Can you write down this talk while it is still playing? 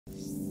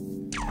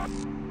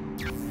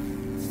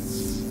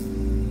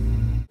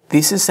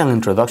This is an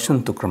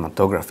introduction to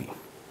chromatography.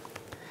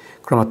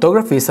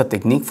 Chromatography is a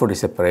technique for the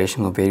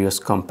separation of various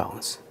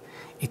compounds.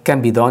 It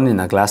can be done in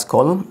a glass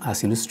column,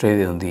 as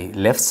illustrated on the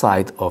left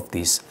side of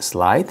this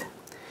slide,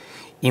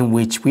 in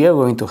which we are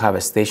going to have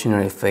a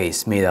stationary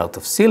phase made out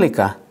of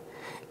silica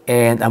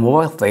and a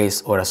mobile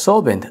phase or a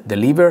solvent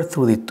delivered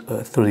through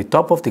the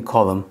top of the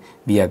column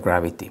via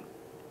gravity.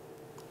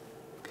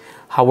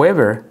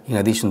 However, in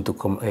addition to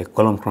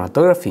column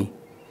chromatography,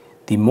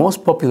 the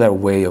most popular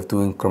way of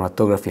doing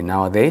chromatography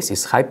nowadays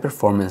is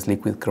high-performance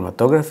liquid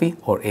chromatography,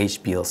 or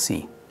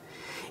Hplc,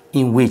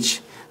 in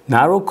which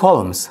narrow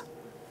columns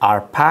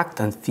are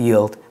packed and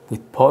filled with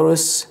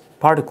porous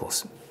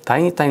particles,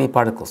 tiny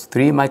particles,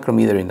 3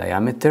 micrometer in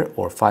diameter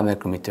or 5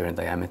 micrometer in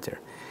diameter.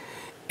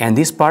 And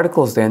these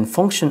particles then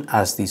function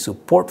as the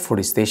support for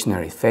the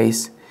stationary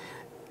phase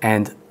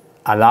and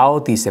allow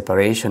the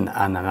separation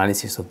and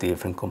analysis of the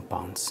different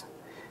compounds.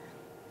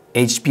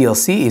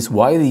 Hplc is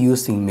widely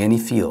used in many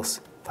fields: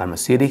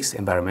 pharmaceutics,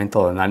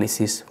 environmental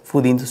analysis,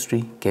 food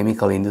industry,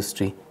 chemical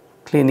industry,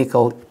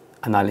 clinical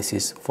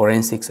analysis,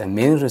 forensics, and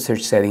many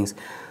research settings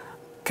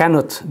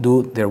cannot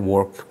do their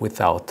work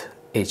without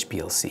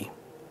Hplc.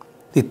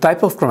 The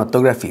type of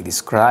chromatography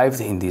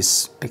described in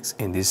this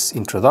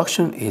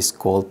introduction is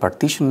called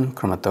partition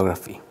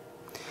chromatography.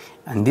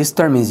 And this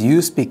term is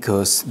used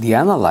because the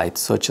analyte,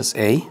 such as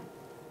A,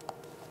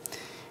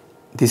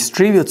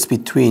 distributes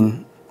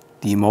between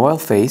the mobile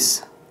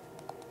phase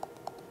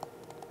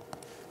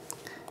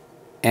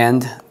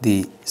and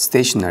the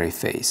stationary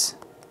phase.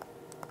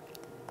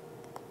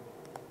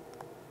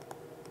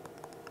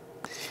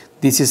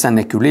 This is an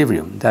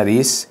equilibrium, that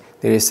is,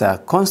 there is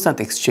a constant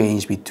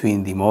exchange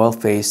between the mobile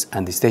phase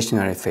and the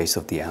stationary phase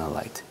of the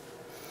analyte.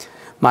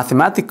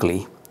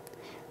 Mathematically,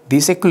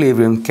 this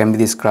equilibrium can be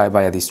described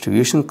by a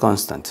distribution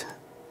constant,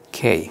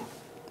 K,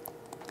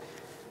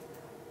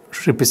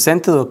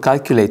 represented or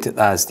calculated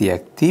as the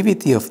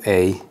activity of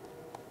A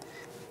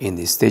in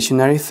the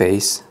stationary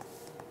phase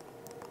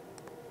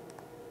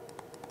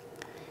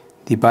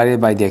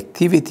divided by the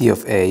activity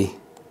of A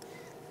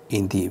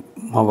in the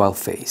mobile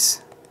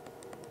phase.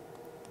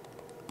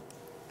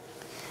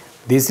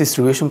 This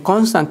distribution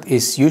constant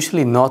is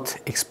usually not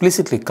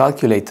explicitly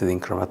calculated in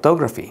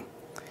chromatography.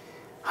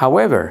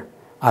 However,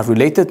 a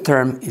related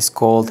term is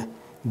called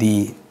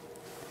the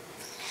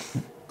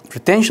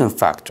retention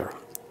factor.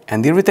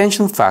 And the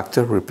retention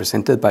factor,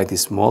 represented by the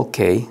small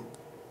k,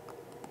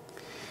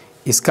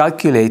 is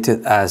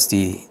calculated as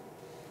the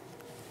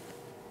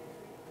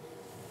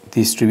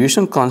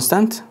distribution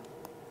constant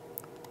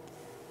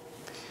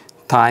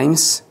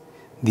times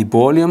the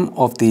volume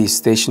of the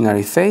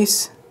stationary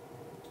phase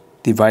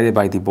divided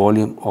by the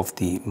volume of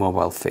the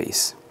mobile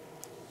phase.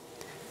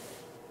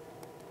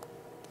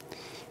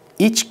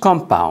 Each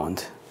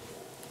compound,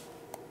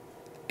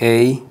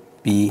 A,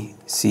 B,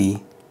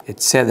 C,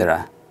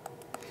 etc.,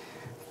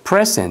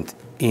 present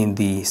in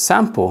the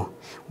sample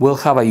will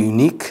have a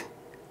unique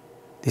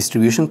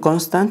distribution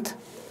constant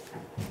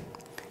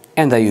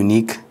and a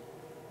unique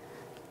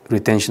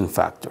retention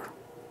factor.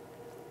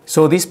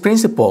 So this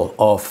principle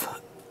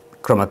of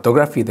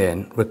chromatography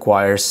then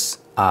requires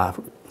a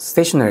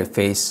stationary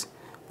phase,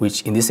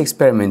 which in this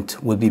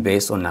experiment will be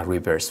based on a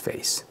reverse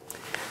phase.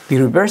 The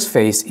reverse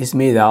phase is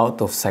made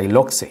out of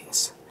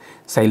siloxanes.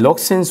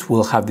 Siloxanes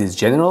will have this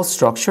general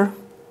structure,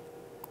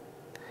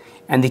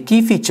 and the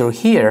key feature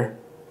here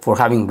for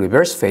having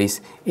reverse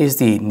phase is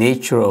the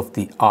nature of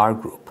the R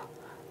group.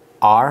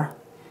 R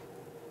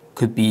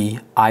could be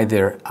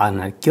either an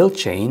alkyl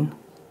chain,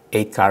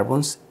 8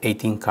 carbons,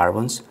 18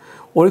 carbons,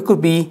 or it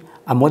could be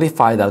a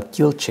modified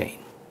alkyl chain,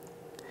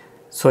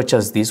 such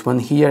as this one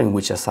here, in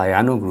which a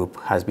cyano group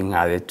has been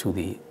added to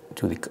the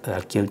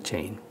alkyl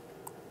chain.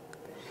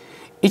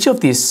 Each of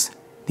these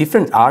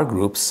different R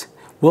groups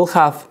will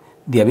have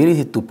the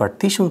ability to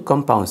partition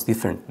compounds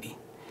differently.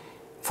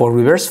 For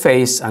reverse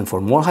phase and for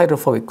more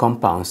hydrophobic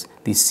compounds,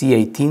 the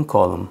C18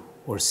 column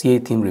or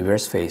C18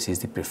 reverse phase is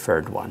the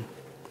preferred one.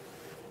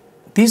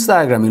 This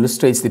diagram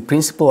illustrates the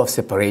principle of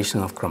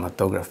separation of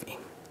chromatography.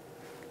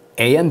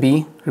 A and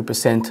B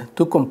represent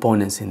two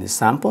components in the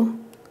sample,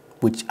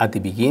 which at the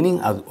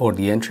beginning or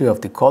the entry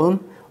of the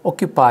column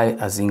occupy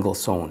a single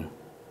zone.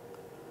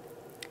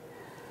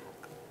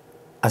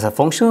 As a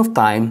function of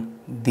time,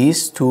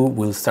 these two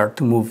will start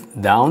to move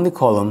down the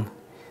column,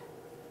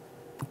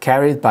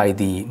 carried by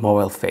the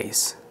mobile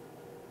phase.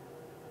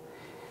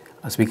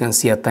 As we can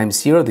see at time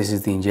 0, this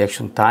is the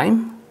injection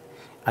time.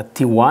 At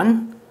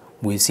T1,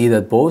 we see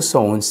that both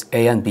zones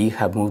A and B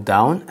have moved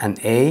down, and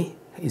A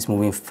is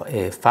moving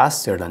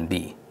faster than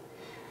B.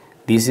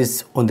 This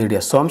is under the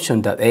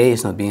assumption that A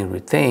is not being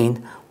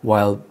retained,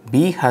 while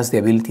B has the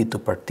ability to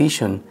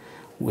partition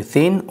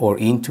within or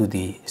into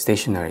the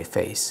stationary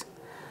phase.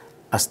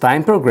 As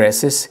time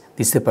progresses,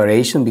 the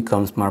separation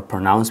becomes more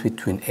pronounced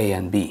between A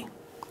and B.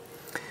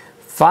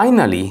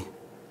 Finally,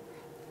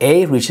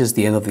 A reaches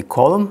the end of the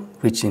column,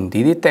 reaching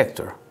the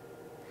detector.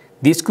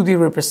 This could be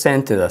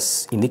represented,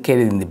 as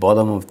indicated in the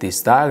bottom of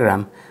this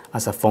diagram,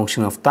 as a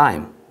function of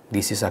time.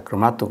 This is a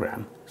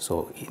chromatogram.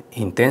 So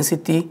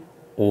intensity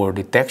or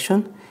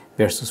detection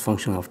versus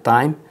function of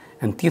time,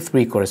 and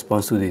T3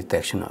 corresponds to the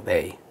detection of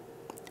A.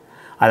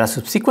 At a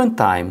subsequent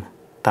time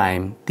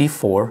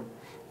T4,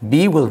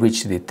 B will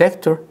reach the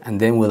detector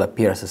and then will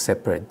appear as a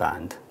separate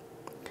band.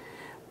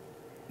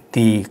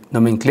 The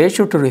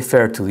nomenclature to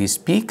refer to these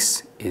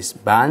peaks is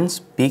bands,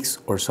 peaks,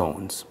 or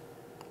zones.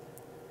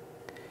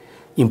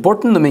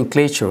 Important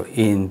nomenclature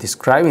in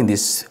describing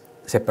these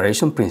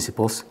separation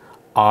principles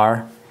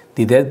are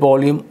the dead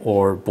volume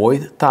or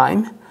void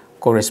time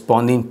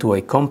corresponding to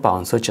a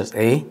compound such as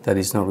A that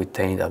is not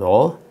retained at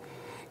all,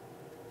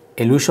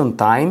 elution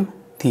time,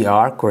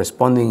 TR,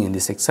 corresponding in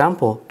this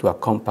example to a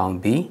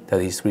compound B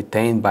that is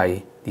retained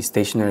by the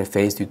stationary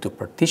phase due to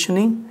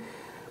partitioning,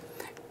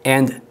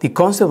 and the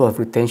concept of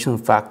retention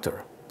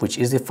factor, which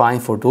is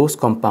defined for those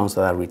compounds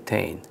that are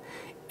retained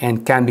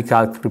and can be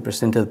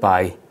represented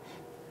by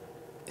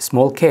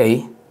small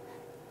k,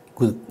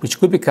 which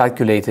could be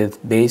calculated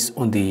based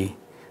on the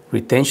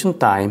retention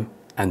time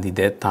and the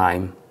dead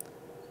time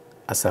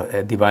as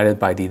divided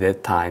by the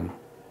dead time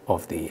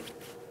of the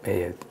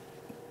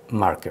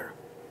marker.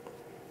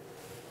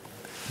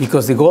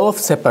 Because the goal of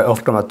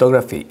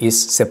chromatography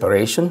is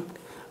separation,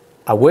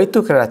 a way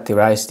to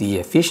characterize the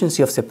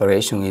efficiency of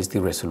separation is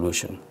the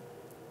resolution.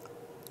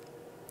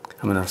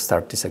 I'm going to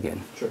start this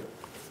again. Sure.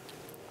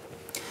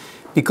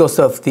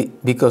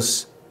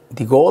 Because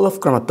the goal of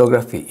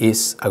chromatography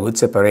is a good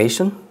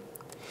separation,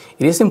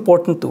 it is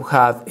important to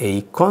have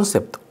a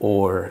concept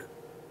or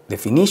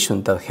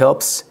definition that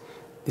helps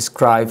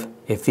describe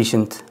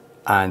efficient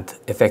and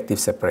effective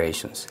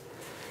separations.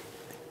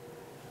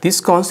 This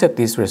concept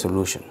is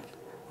resolution.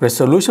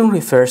 Resolution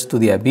refers to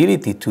the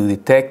ability to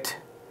detect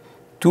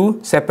two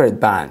separate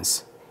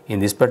bands. In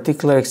this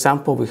particular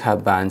example, we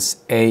have bands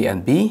A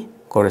and B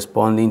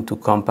corresponding to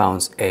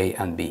compounds A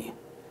and B.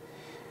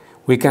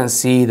 We can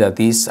see that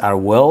these are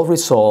well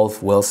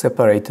resolved, well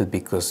separated,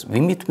 because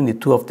in between the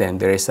two of them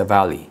there is a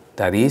valley.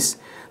 That is,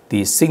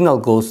 the signal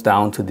goes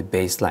down to the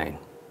baseline.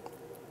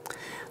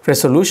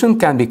 Resolution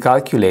can be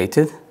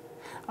calculated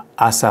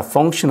as a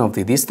function of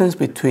the distance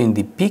between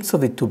the peaks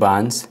of the two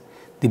bands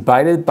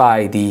divided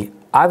by the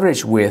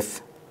average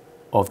width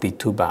of the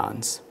two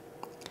bands,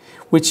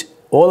 which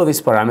all of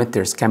these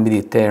parameters can be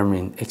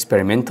determined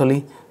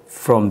experimentally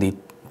from the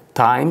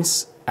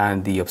times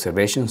and the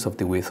observations of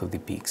the width of the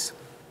peaks.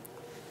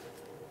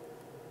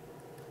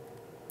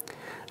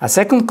 A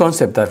second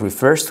concept that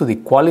refers to the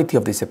quality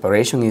of the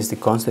separation is the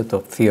concept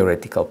of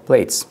theoretical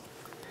plates.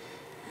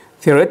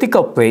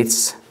 Theoretical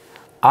plates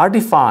are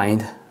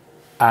defined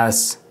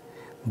as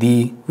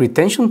the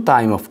retention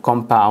time of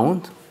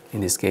compound,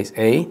 in this case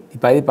A,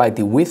 divided by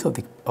the width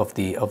of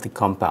the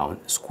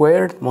compound,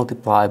 squared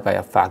multiplied by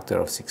a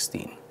factor of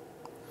 16.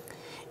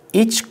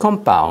 Each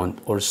compound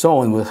or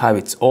zone will have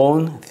its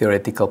own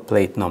theoretical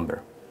plate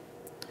number.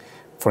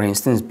 For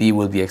instance, B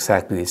will be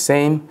exactly the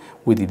same,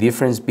 with the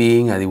difference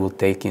being that it will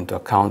take into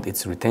account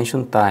its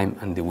retention time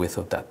and the width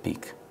of that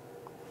peak.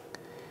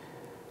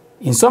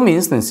 In some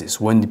instances,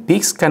 when the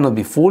peaks cannot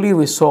be fully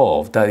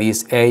resolved, that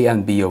is, A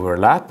and B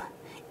overlap,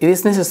 it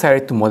is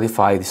necessary to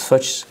modify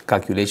such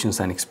calculations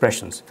and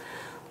expressions.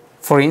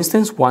 For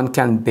instance, one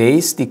can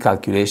base the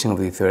calculation of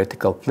the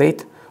theoretical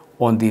plate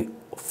on the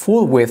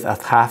full width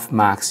at half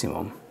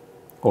maximum,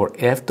 or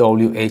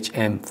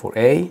FWHM for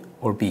A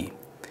or B.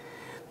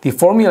 The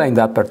formula in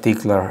that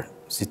particular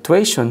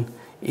situation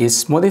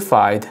is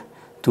modified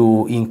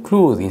to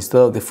include, instead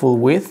of the full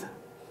width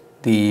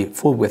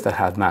at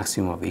half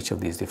maximum of each of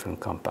these different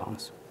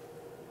compounds.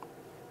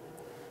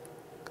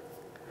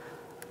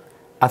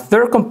 A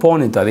third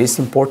component that is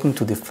important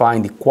to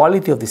define the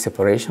quality of the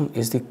separation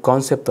is the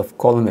concept of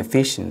column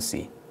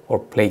efficiency or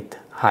plate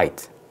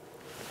height.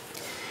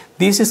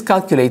 This is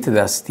calculated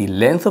as the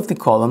length of the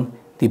column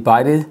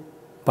divided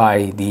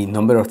by the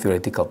number of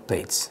theoretical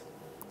plates.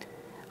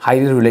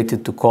 Highly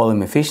related to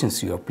column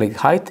efficiency or plate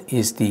height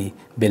is the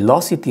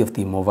velocity of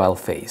the mobile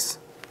phase.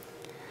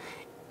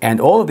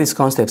 And all of these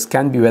concepts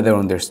can be better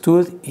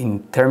understood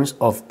in terms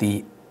of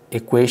the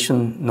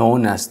equation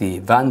known as the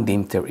Van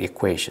Dimter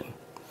equation.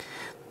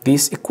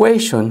 This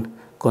equation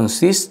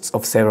consists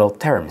of several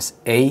terms,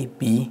 A,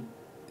 B,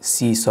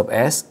 C sub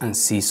S, and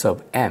C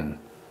sub M.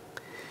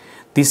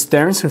 These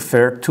terms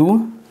refer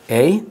to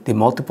A, the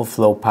multiple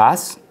flow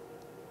paths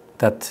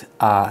that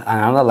an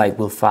analyte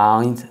will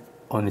find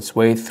on its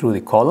way through the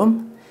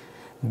column,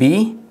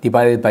 B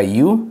divided by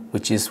U,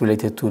 which is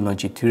related to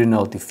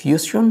longitudinal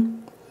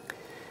diffusion,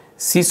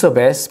 C sub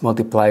S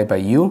multiplied by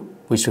U,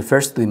 which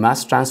refers to the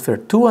mass transfer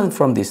to and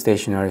from the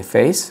stationary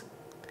phase,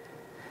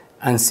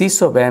 and C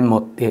sub M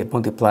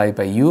multiplied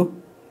by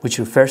U, which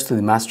refers to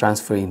the mass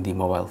transfer in the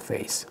mobile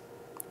phase.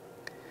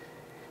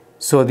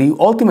 So the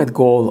ultimate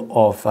goal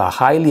of a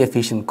highly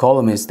efficient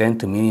column is then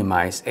to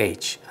minimize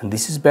H, and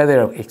this is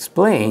better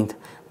explained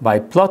by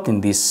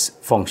plotting this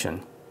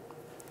function.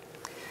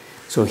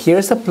 So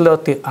here's a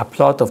plot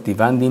of the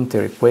Van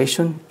Dimter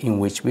equation in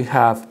which we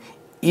have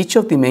each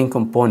of the main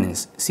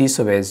components, C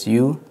sub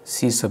SU,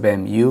 C sub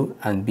MU,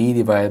 and B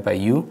divided by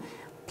U,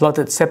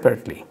 plotted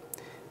separately.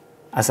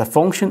 as a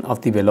function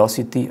of the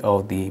velocity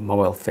of the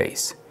mobile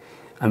phase.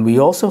 And we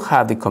also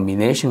have the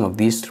combination of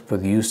these to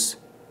produce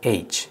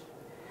h.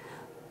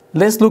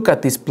 Let's look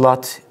at this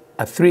plot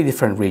at three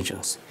different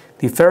regions.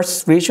 The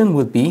first region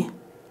would be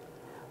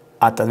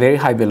at a very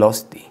high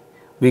velocity.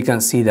 We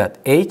can see that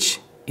h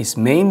is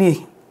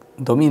mainly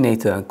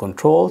dominated and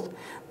controlled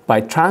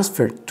by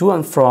transfer to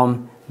and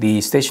from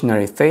the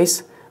stationary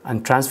phase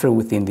and transfer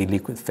within the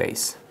liquid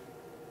phase.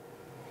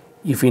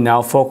 If we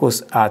now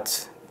focus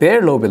at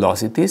very low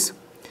velocities,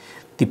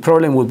 the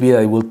problem would be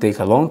that it will take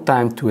a long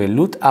time to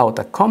elute out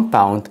a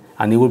compound,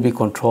 and it will be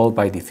controlled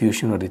by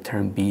diffusion of the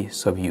term B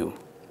sub u.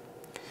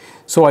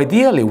 So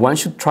ideally, one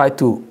should try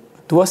to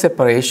do a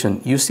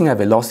separation using a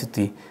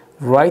velocity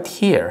right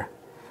here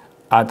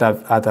at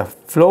a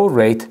flow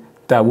rate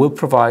that will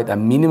provide a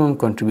minimum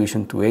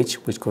contribution to H,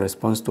 which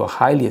corresponds to a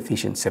highly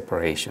efficient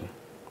separation.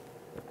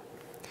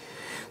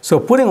 So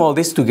putting all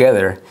this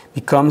together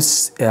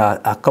becomes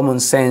a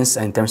common sense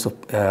in terms of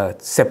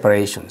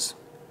separations.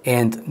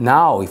 And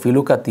now, if we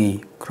look at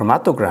the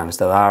chromatograms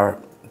that are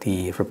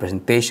the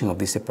representation of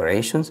these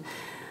separations,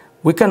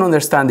 we can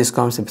understand these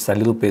concepts a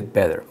little bit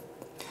better.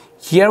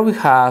 Here we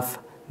have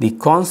the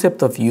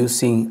concept of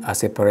using a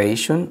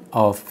separation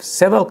of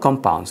several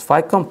compounds,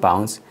 5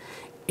 compounds,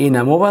 in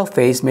a mobile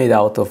phase made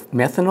out of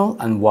methanol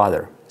and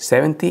water,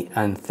 70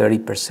 and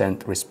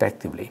 30%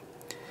 respectively.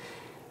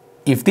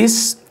 If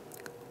this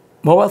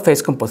mobile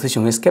phase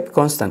composition is kept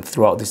constant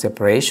throughout the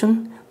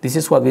separation, this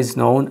is what is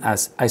known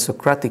as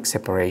isocratic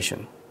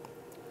separation.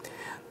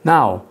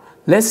 Now,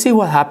 let's see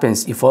what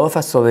happens if all of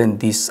a sudden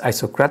this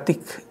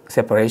isocratic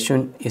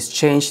separation is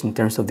changed in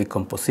terms of the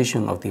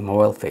composition of the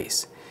mobile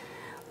phase.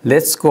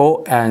 Let's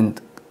go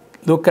and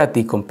look at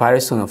the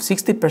comparison of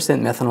 60%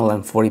 methanol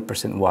and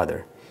 40%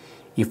 water.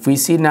 If we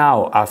see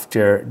now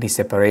after the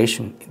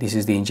separation, this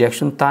is the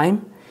injection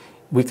time,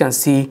 we can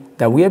see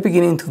that we are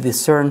beginning to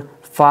discern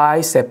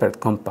 5 separate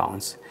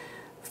compounds.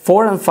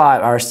 4 and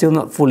 5 are still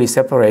not fully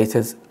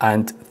separated,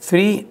 and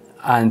 3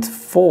 and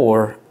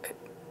 4,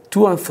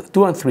 2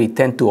 and 3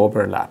 tend to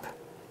overlap.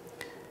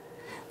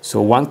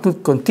 So one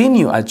could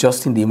continue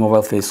adjusting the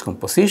mobile phase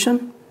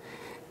composition,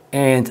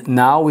 and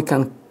now we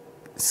can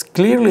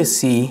clearly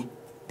see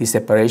the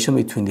separation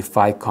between the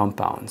 5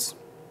 compounds.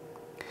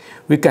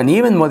 We can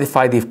even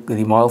modify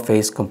the mobile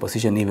phase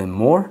composition even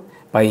more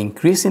by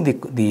increasing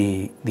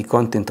the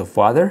content of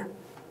water,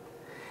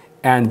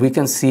 and we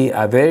can see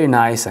a very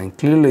nice and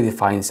clearly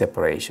defined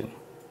separation.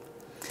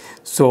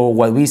 So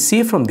what we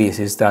see from this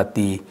is that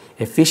the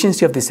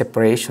efficiency of the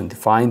separation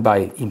defined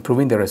by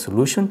improving the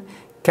resolution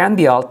can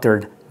be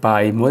altered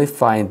by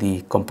modifying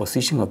the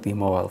composition of the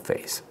mobile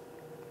phase.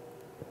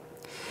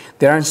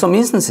 There are some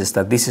instances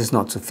that this is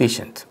not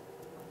sufficient.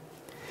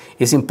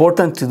 It's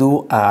important to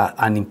do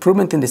an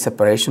improvement in the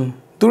separation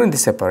during the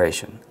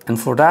separation, and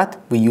for that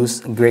we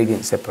use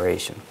gradient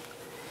separation.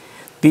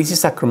 This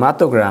is a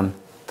chromatogram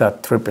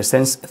that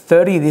represents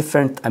 30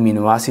 different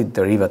amino acid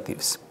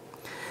derivatives.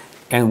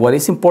 And what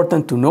is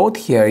important to note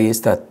here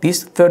is that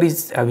these 30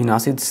 amino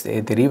acids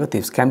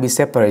derivatives can be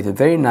separated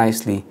very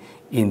nicely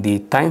in the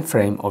time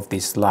frame of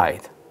this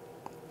slide.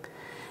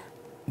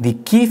 The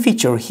key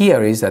feature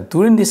here is that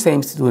during the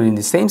same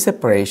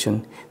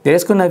separation, there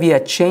is going to be a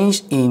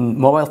change in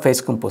mobile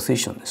phase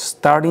composition,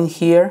 starting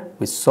here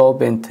with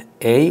solvent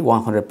A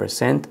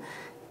 100%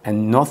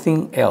 and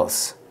nothing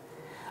else.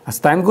 As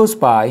time goes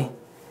by,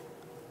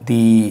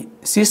 the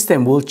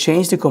system will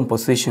change the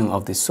composition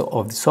of the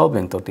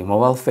solvent of the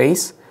mobile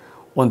phase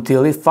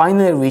until it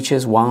finally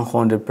reaches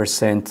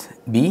 100%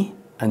 B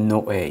and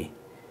no A.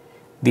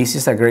 This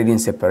is a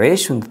gradient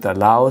separation that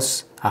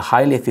allows a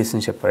highly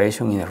efficient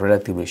separation in a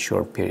relatively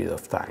short period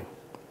of time.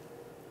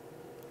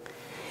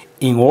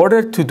 In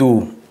order to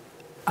do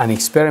an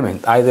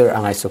experiment, either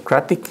an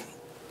isocratic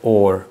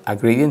or a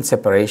gradient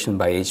separation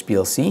by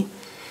Hplc,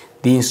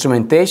 the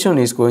instrumentation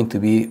is going to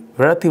be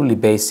relatively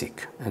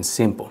basic and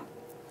simple.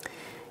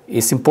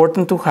 It's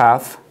important to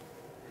have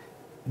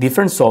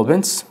different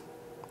solvents.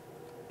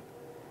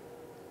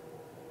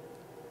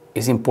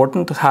 It's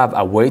important to have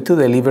a way to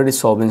deliver the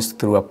solvents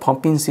through a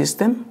pumping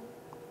system.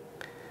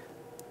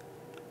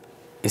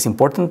 It's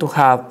important to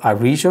have a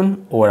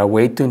region or a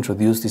way to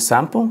introduce the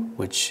sample,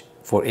 which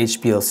for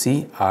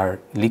Hplc are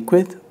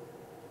liquid.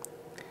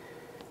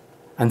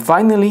 And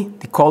finally,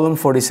 the column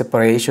for the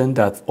separation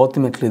that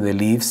ultimately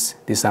delivers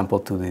the sample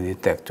to the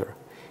detector.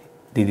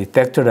 The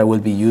detector that will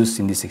be used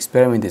in this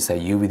experiment is a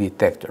UV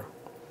detector.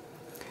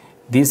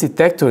 This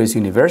detector is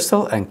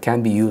universal and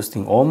can be used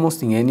in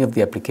almost any of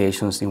the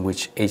applications in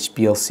which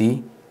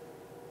Hplc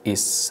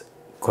is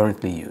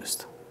currently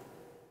used.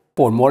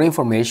 For more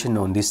information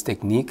on this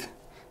technique,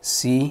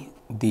 see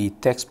the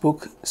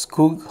textbook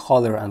Skog,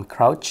 Holler and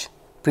Crouch,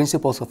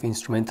 Principles of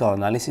Instrumental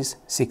Analysis,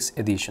 6th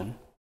edition.